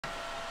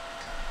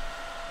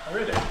Oh,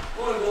 really?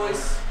 Morning,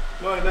 boys.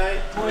 Morning, mate.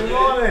 Morning.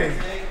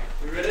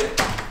 We ready?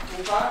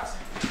 All packed?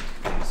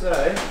 So,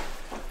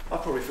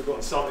 I've probably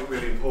forgotten something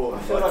really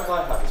important. I feel like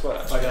I have as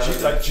well.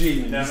 Like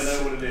jeans. You never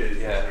know what it is.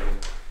 Yeah.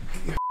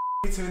 You're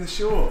in the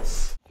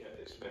shorts.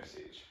 Get this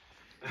message.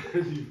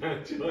 And you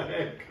match my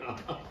haircut.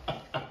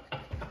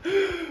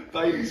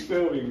 Baby's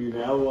filming me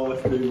now while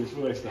I'm doing this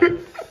voice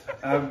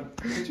now.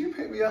 Could you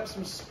pick me up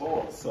some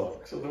sports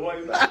socks on the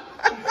way back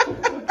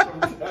from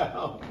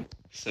town?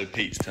 So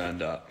Pete's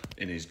turned up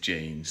in his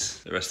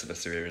jeans. The rest of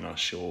us are here in our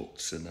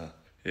shorts and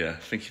yeah, I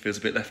think he feels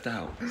a bit left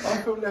out.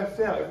 I feel left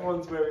out.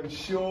 Everyone's wearing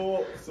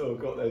shorts or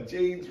got their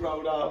jeans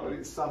rolled up and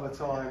it's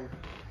summertime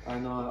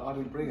and I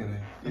didn't bring any.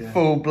 Yeah.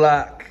 Full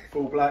black.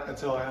 Full black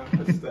attire,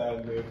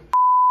 standard.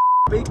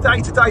 Big day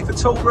today for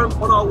Toolroom,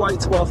 on our way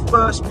to our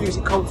first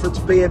music conference,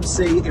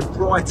 BMC in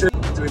Brighton.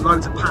 Doing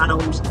loads of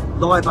panels,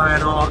 live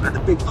A&R and a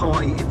big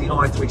party in the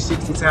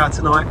I360 Tower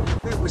tonight.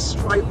 Then we're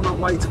straight on our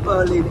way to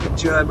Berlin in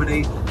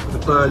Germany for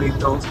the Berlin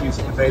dance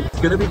music event. It's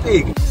going to be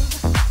big.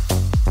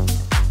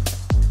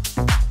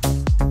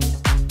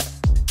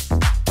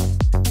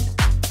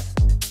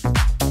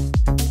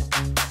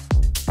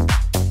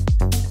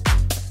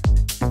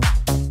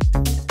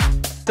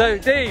 So,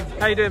 Dean,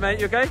 how you doing, mate?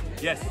 You okay?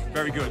 Yes,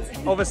 very good.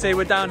 Obviously,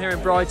 we're down here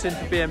in Brighton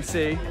for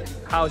BMC.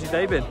 How's your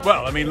day been?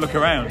 Well, I mean, look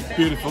around.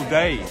 Beautiful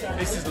day.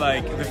 This is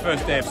like the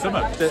first day of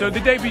summer. So the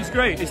day beat's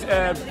great. It's,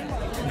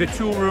 the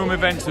Toolroom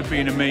events have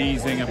been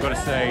amazing, I've got to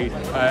say.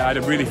 I had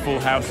a really full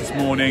house this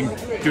morning,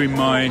 doing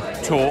my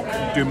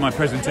talk, doing my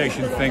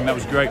presentation thing. That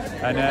was great.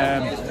 And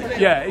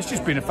yeah, it's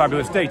just been a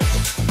fabulous day.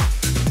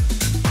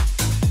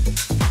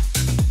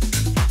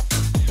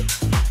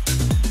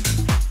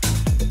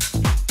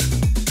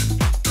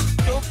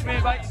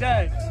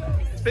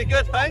 It's been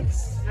good,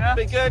 thanks. Yeah. It's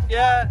been good,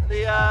 yeah.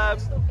 The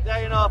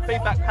A&R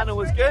feedback panel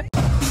was good.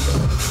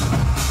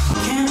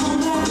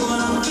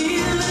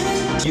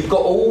 You've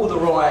got all the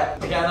right,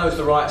 the piano's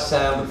the right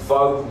sound, the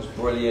vocal's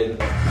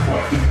brilliant.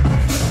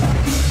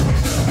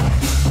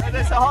 And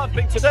it's a hard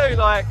thing to do,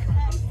 like,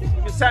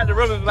 you sat in a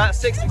room with about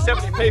 60,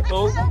 70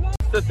 people,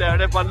 stood there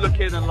and everyone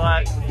looking and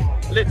like,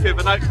 literally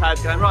with a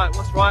notepad going, right,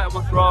 what's right and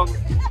what's wrong.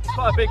 It's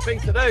quite a big thing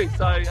to do,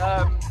 so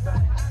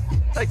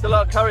takes a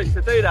lot of courage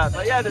to do that.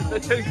 But yeah, the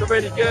tunes are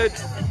really good,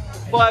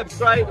 the vibe's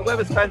great, the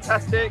weather's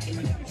fantastic,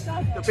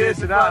 the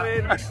beers are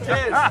going.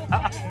 Cheers!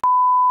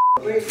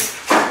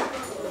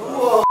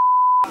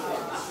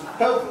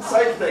 Health and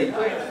safety.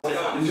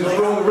 You just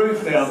brought the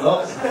roof down,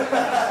 lots.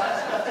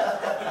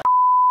 A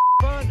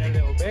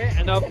little bit,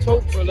 and I've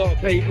talked to a lot of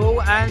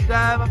people, and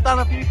I've done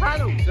a few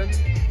panels, and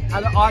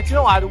I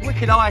had a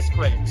wicked ice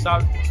cream,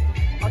 so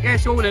I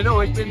guess all in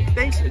all it's been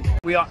decent.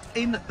 We are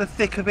in the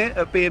thick of it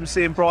at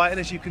BMC in Brighton.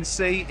 As you can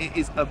see, it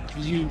is a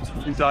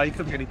beautiful day.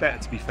 Couldn't get any better,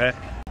 to be fair.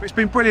 But it's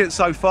been brilliant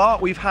so far.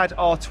 We've had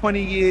our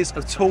 20 years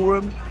of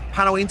Toolroom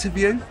panel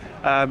interview.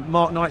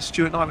 Mark Knight,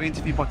 Stuart Knight were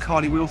interviewed by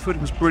Carly Wilford.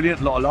 It was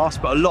brilliant, a lot of laughs,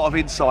 but a lot of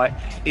insight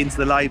into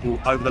the label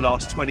over the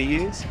last 20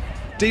 years.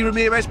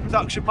 Ramirez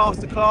production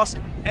masterclass.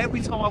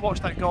 Every time I watch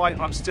that guy,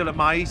 I'm still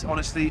amazed.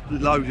 Honestly,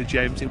 loads of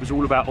gems. It was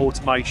all about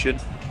automation,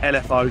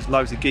 LFOs,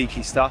 loads of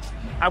geeky stuff.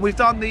 And we've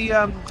done the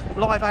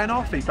live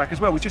A&R feedback as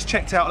well. We just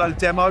checked out a load of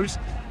demos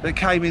that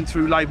came in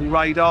through Label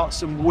Radar.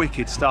 Some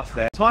wicked stuff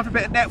there. Time for a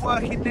bit of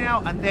networking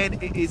now, and then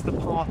it is the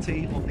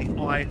party on the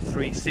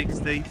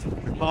I360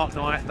 with Mark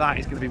Knight. That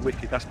is going to be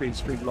wicked. That's being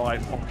streamed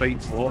live on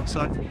Beat4.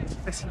 So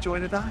let's enjoy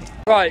the day.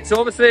 Right, so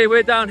obviously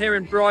we're down here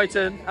in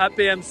Brighton at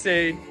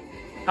BMC.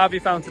 How have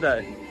you found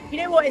today? You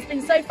know what, it's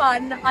been so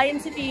fun. I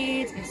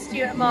interviewed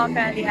Stuart and Mark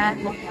earlier,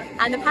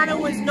 and the panel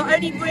was not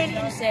only really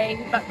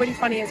interesting, but really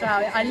funny as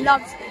well. I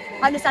loved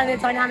understanding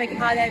the dynamic of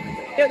how they've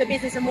built the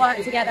business and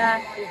worked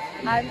together.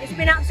 It's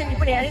been absolutely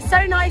brilliant, and it's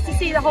so nice to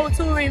see the whole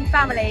Toolroom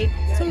family,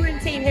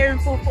 Toolroom team here in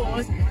full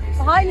force.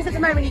 Behind us at the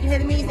moment, you can hear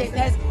the music.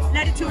 There's a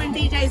load of Toolroom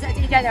DJs that are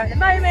DJing there at the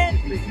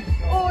moment.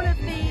 All of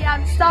the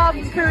staff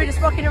and crew are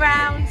just rocking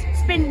around.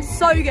 It's been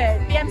so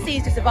good. BMC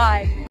is just a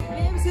vibe.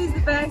 BMC is the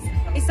best.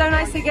 It's so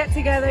nice to get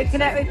together,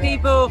 connect with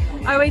people.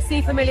 I always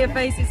see familiar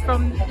faces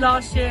from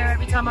last year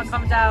every time I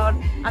come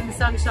down, and the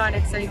sun's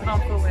shining, so you can't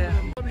fault it.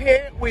 I'm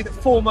here with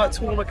former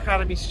Toolroom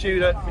Academy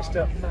student,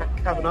 Mr. Matt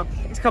Kavanagh.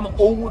 He's come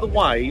all the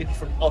way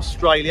from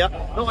Australia,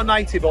 not a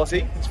native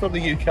Aussie, he's from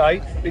the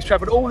UK. He's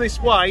travelled all this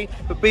way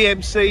for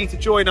BMC to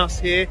join us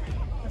here.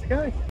 How's it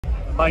going?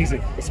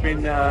 Amazing. It's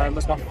been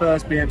that's my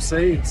first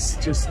BMC. It's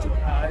just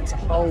it's a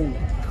whole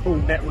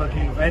cool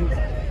networking event.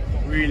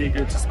 Really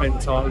good to spend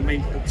time and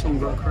meet the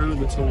Toolroom crew and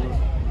the Toolroom.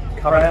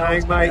 Come and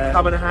hang, mate.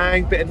 Come and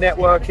hang. Bit of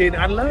networking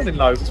and learning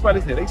loads as well,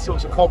 isn't it? These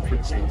sorts of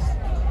conferences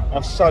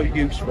are so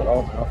useful,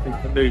 aren't they? I think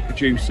for new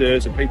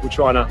producers and people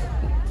trying to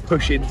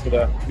push into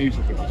the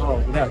music industry. Oh,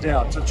 without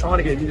doubt. So trying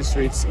to get in the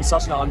industry, it's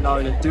such an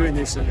unknown, and doing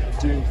this and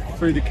doing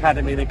through the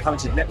academy and then coming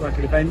to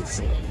networking events,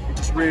 it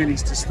just really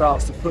just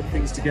starts to put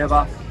things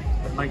together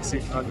and makes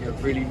it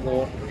really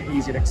more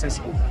easy and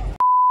accessible.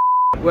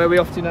 Where are we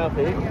off to now,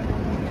 Pete?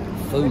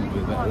 Food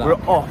with that. We're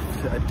off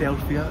to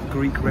Adelphia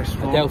Greek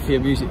restaurant. Adelphia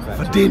Music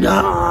Factory. For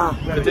dinner!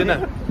 For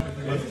dinner.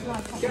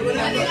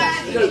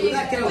 Looks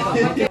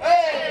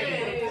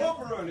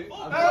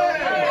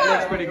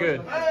pretty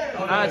good.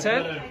 Out of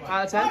 10?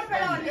 Out of 10?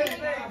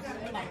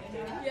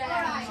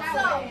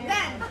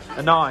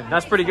 A 9.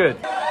 That's pretty good.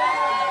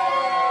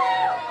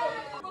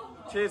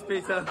 Cheers,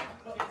 Peter.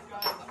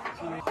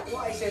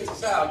 What I said to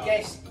say, I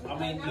guess, I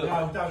mean, look.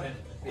 No, don't it?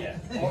 Yeah.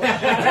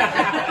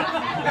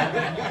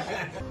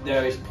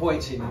 There is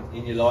points in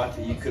your life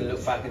that you can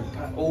look back and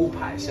pat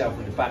yourself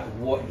on the back of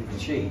what you've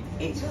achieved.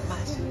 It's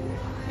massive.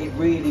 It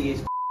really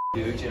is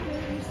huge. And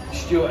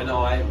Stuart and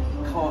I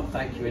can't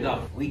thank you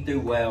enough. We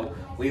do well.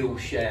 We all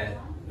share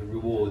the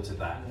rewards of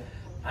that.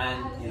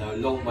 And, you know,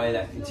 long may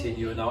that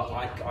continue. And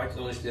I can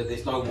honestly,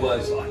 there's no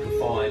words that I can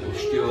find, or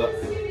Stuart,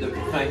 that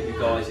can thank you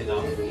guys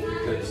enough,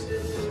 because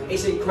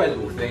it's an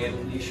incredible thing,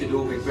 and you should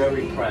all be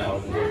very proud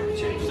of what you've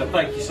achieved. So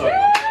thank you so much.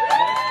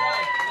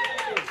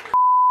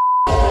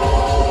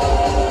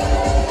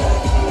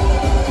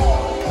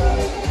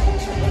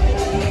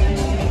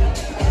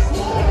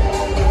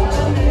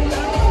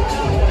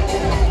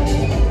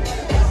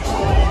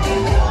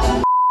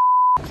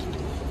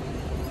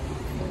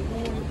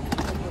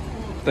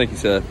 Thank you,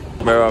 sir.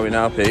 Where are we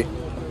now, Pete?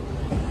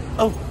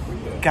 Oh,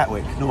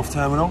 Gatwick, North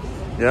Terminal.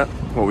 Yeah,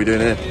 what are we doing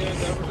here?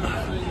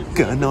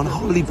 Going on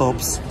holiday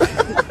bobs.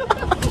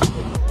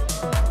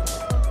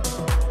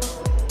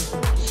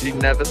 She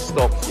never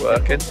stops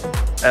working,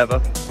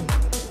 ever.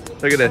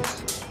 Look at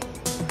this.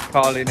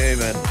 Carly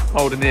Newman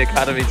holding the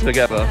academy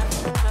together.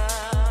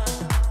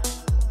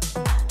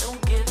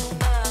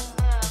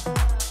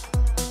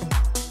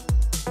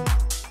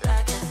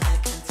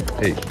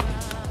 Pete,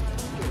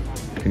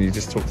 can you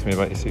just talk to me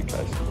about your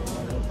suitcase?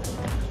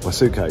 My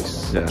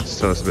suitcase? Yeah, just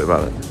tell us a bit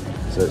about it.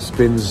 So it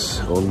spins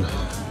on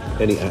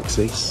any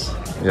axis.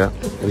 Yeah.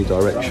 Any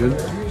direction.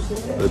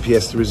 The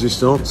pièce de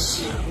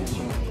résistance.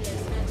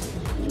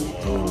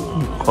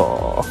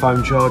 A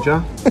phone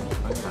charger.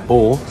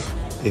 Or,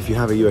 if you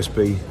have a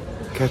USB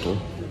kettle,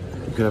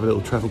 you can have a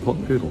little travel pot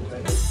poodle.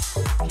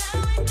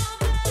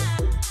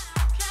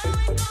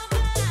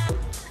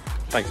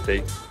 Thanks,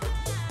 Pete.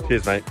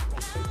 Cheers, mate.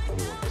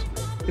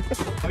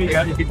 You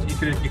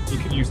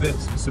can use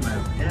this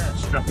somehow. Yeah.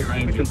 Strap it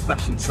around your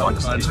fashion side.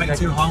 Take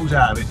 2 holes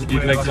out of it.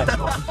 Your legs up.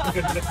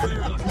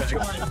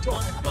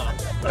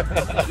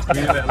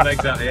 Your little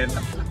legs out the end.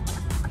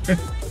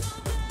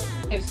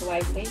 It was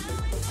waiting.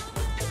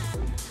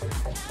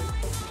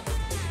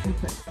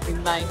 We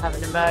may have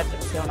an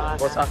emergency on our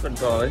What's happened,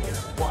 Carly?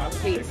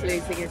 Pete's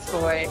losing his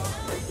voice.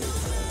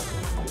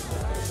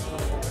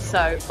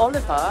 So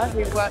Oliver,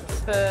 who works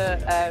for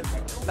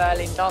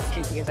Berlin dance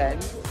music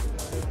event,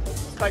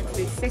 spoke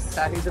to his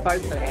sister, who's a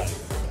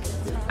vocalist,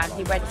 and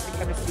he went to the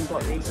chemistry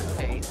got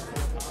recently.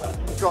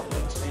 He dropped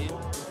into me.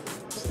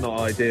 It's not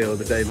ideal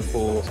the day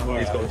before.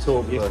 He's got to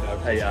talk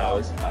for 8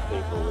 hours.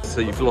 So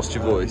you've lost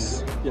your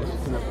voice.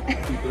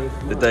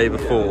 The day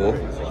before,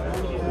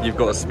 you've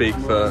got to speak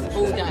for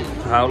All day.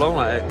 how long?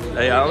 Like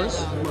 8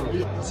 hours?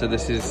 So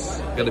this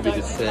is going to be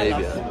the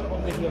saviour.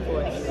 With your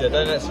voice. Yeah,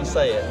 don't actually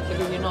say it.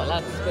 Because you're not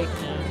allowed to speak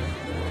now.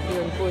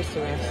 You're in voice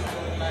arrest.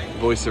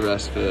 Voice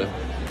arrest for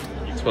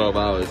 12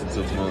 hours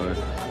until tomorrow.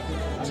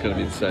 It's going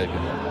to be the saviour.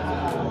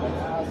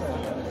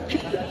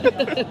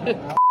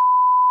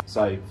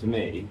 So for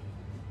me,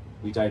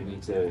 we don't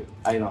need to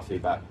aim our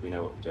feedback. We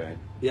know what we're doing.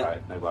 Yeah.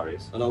 Right, no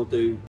worries. And I'll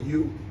do.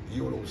 You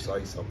will all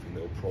say something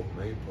that will prompt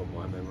my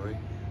memory.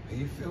 Are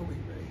you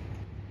filming me?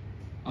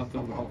 I've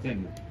filmed the whole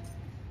thing.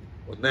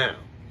 Well, now?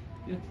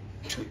 Yeah.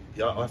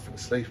 Yeah, I fell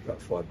asleep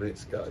about 5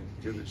 minutes ago.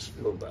 You just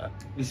filmed that.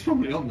 It's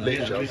probably on there.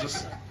 Literally,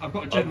 Yeah. I've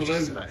got a I general was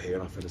just overview. sat here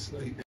and I fell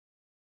asleep.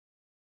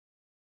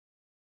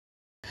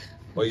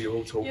 Well, you're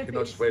all talking,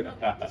 I just went,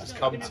 just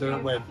come to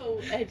and went,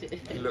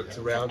 you looked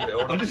around it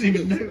all. I didn't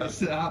even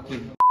notice it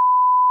happened.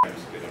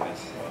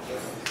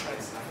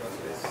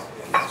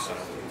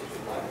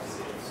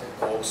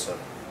 Awesome.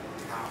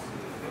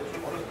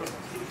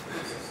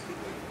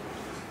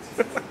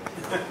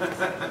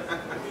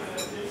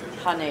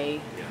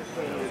 Honey,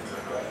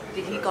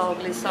 did he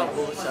gargle his salt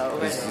water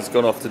already? He's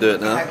gone off to do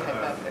it now. Okay,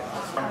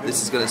 perfect.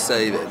 This is going to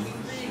save him.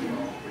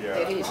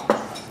 It is.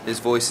 His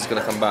voice is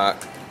going to come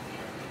back.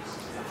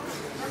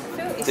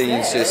 It's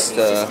Dean's there, just, it's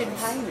just in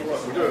pain a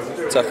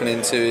little. Tucking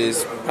into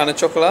his pan of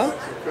chocolate.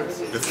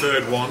 The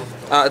third one.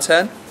 Out of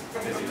 10?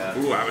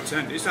 Ooh, out of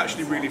 10. It's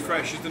actually really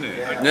fresh, isn't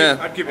it?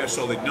 I'd give it a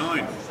solid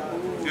 9.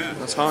 Yeah.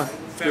 That's high.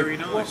 Very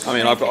nice. I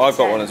mean, I've got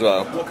one as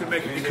well. What could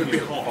make it? It could be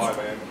hot.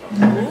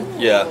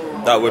 Yeah,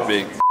 that would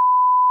be.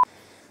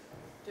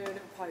 Do a little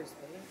pose,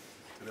 please.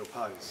 A little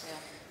pose. Yeah.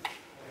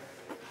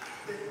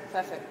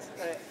 Perfect.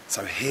 Got it.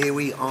 So here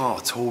we are,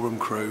 Toolroom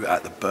crew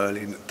at the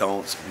Berlin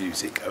Dance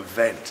Music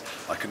event.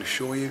 I can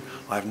assure you,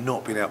 I have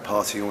not been out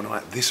partying all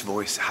night. This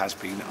voice has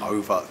been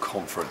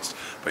over-conferenced,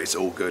 but it's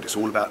all good. It's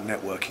all about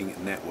networking,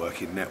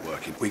 networking,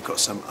 networking. We've got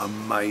some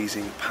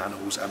amazing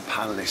panels and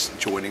panellists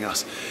joining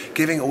us,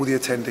 giving all the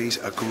attendees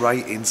a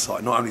great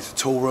insight, not only to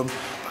Toolroom,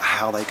 but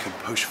how they can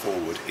push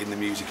forward in the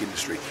music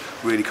industry.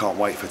 Really can't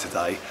wait for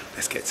today.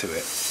 Let's get to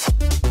it.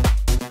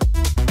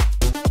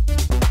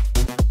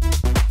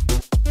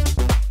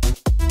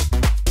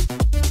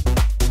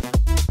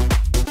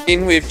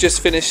 We've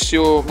just finished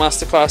your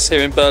masterclass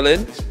here in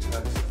Berlin.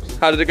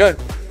 How did it go?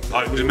 Oh,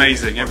 it was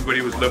amazing.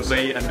 Everybody was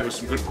lovely, and there were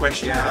some good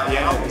questions at the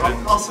end.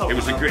 And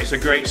it's a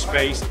great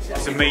space.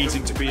 It's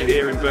amazing to be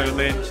here in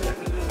Berlin.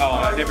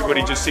 And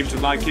everybody just seemed to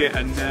like it,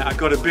 and I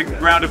got a big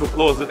round of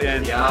applause at the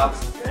end.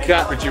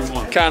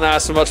 Can't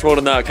ask for much more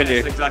than that, can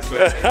you? Exactly.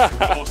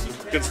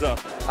 Awesome. Good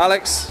stuff.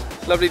 Alex,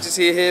 lovely to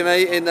see you here,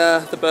 mate, in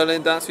the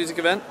Berlin Dance Music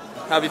event.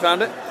 How have you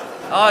found it?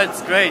 Oh,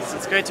 it's great.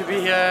 It's great to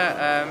be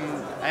here.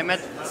 I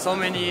met so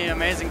many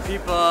amazing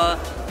people,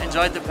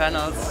 enjoyed the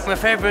panels. My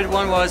favorite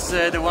one was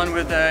the one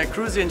with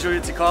Cruzy and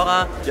Juliet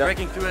Sikora,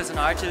 breaking through as an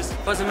artist.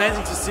 It was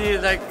amazing to see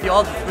like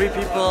all the three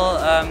people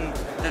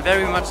that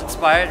very much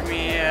inspired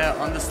me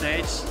on the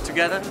stage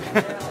together.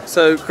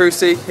 So,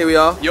 Cruzy, here we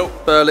are. Yo,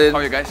 Berlin how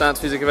are you guys? Dance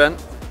Music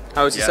event.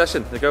 How was your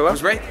session? Did it go well? It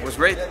was great. It was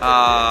great.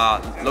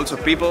 Loads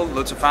of people,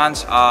 loads of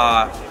fans.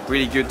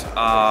 Really good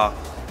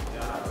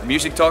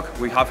music talk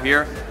we have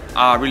here.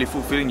 Really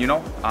fulfilling, you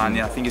know, and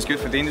I think it's good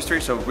for the industry,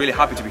 so really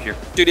happy to be here.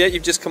 Juliet,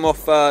 you've just come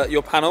off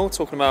your panel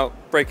talking about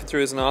breaking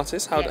through as an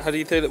artist. How do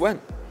you feel it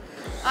went?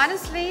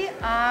 Honestly,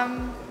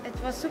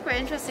 it was super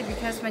interesting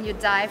because when you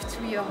dive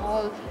through your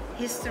whole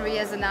history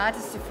as an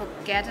artist, you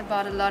forget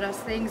about a lot of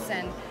things,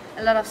 and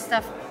a lot of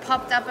stuff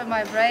popped up in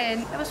my brain.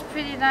 It was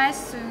pretty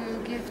nice to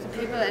give the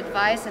people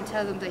advice and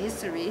tell them the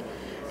history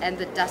and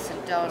the do's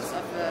and don'ts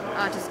of an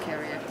artist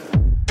career.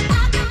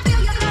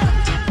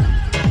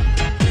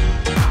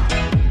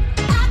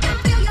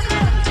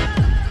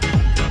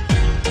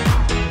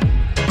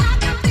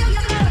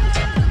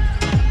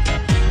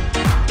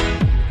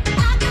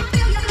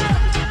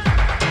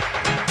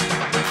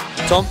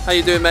 Tom, how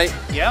you doing, mate?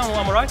 Yeah,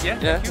 I'm alright,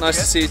 yeah. Nice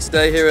to see you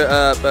today here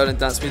at Berlin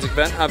Dance Music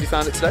event. How have you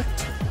found it today?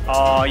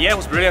 Yeah, it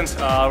was brilliant.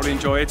 I really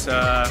enjoyed it.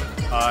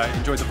 I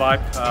enjoyed the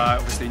vibe.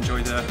 Obviously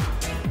enjoyed the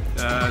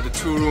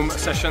Toolroom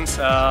sessions.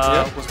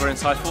 It was very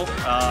insightful.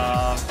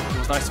 It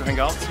was nice to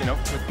hang out, you know,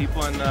 with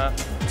people and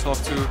talk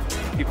to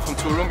people from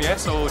Toolroom. Yeah,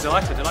 so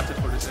delighted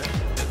for this.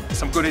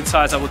 Some good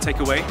insights I will take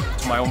away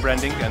to my own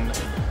branding and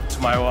to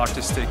my own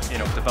artistic, you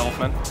know,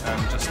 development,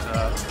 and just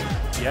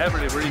yeah,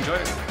 really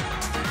enjoyed it.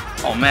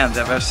 Oh man,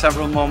 there were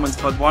several moments,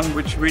 but one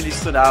which really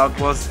stood out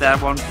was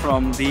that one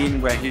from Dean,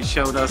 where he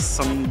showed us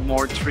some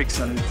more tricks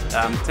and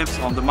tips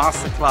on the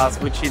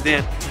masterclass which he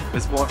did.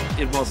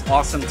 It was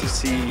awesome to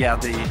see,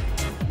 the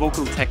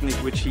vocal technique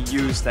which he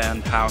used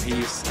and how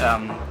he's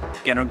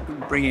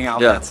bringing out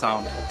that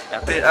sound.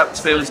 The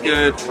atmosphere was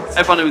good.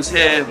 Everyone who was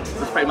here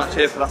was pretty much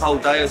here for the whole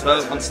day as well.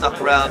 Everyone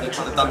stuck around and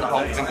kind of done the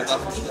whole thing with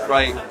us, which was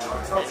great.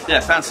 Yeah,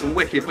 found some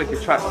wicked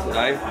tracks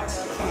today.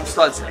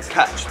 Started to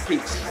catch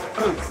Pete's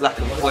lack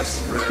of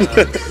voice.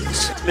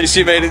 At least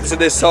you made it to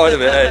this side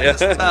of it,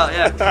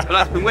 yeah. But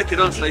that's been wicked,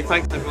 honestly.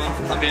 Thanks everyone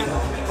for coming,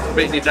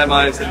 reading your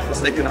demos and for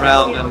sticking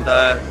around and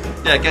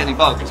getting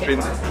involved. It's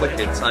been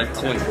wicked, so I'm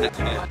waiting for next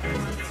year.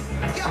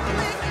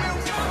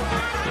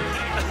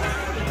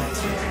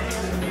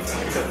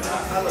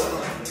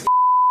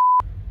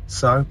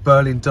 So,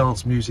 Berlin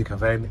Dance Music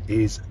event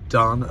is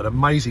done. An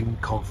amazing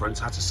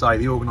conference, I have to say.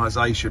 The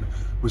organisation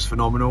was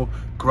phenomenal.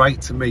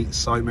 Great to meet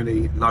so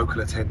many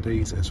local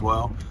attendees as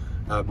well.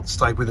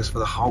 Stayed with us for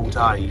the whole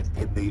day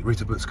in the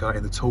Ritterbutzka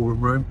in the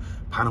Toolroom room.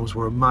 Panels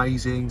were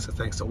amazing, so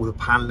thanks to all the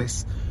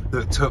panellists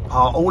that took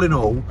part. All in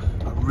all,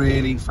 a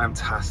really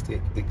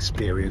fantastic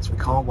experience. We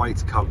can't wait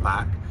to come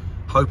back.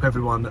 Hope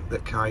everyone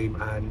that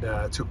came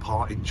and took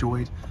part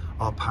enjoyed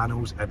our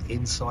panels and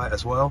insight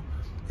as well.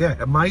 Yeah,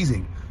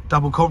 amazing.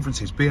 Double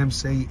conferences,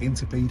 BMC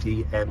into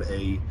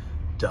BDME,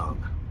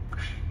 done.